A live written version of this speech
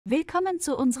Willkommen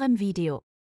zu unserem Video.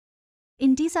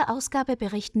 In dieser Ausgabe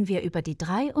berichten wir über die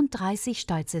 33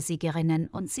 stolze Siegerinnen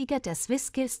und Sieger der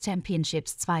SwissSkills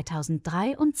Championships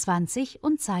 2023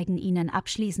 und zeigen Ihnen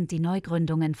abschließend die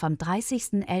Neugründungen vom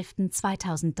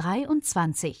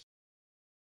 30.11.2023.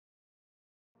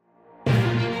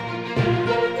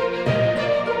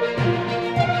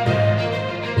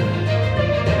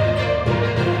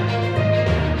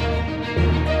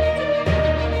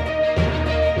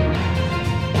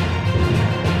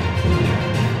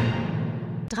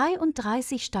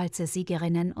 »33 stolze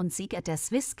Siegerinnen und Sieger der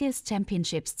SwissSkills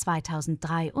Championships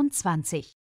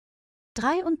 2023.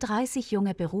 33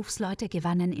 junge Berufsleute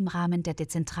gewannen im Rahmen der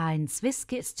dezentralen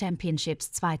SwissSkills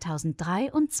Championships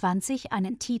 2023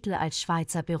 einen Titel als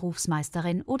Schweizer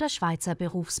Berufsmeisterin oder Schweizer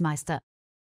Berufsmeister.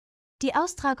 Die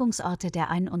Austragungsorte der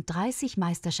 31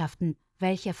 Meisterschaften,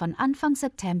 welche von Anfang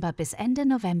September bis Ende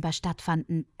November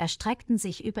stattfanden, erstreckten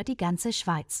sich über die ganze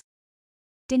Schweiz.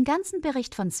 Den ganzen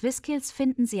Bericht von SwissSkills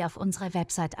finden Sie auf unserer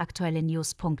Website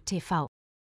aktuellenews.tv.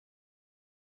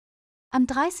 Am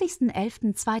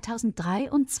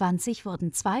 30.11.2023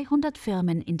 wurden 200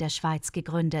 Firmen in der Schweiz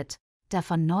gegründet,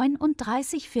 davon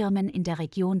 39 Firmen in der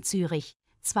Region Zürich,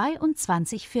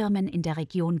 22 Firmen in der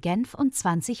Region Genf und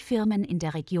 20 Firmen in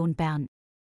der Region Bern.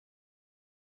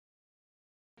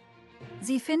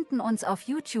 Sie finden uns auf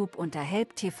YouTube unter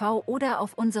help.tv oder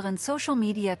auf unseren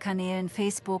Social-Media-Kanälen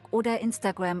Facebook oder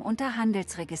Instagram unter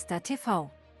Handelsregister TV.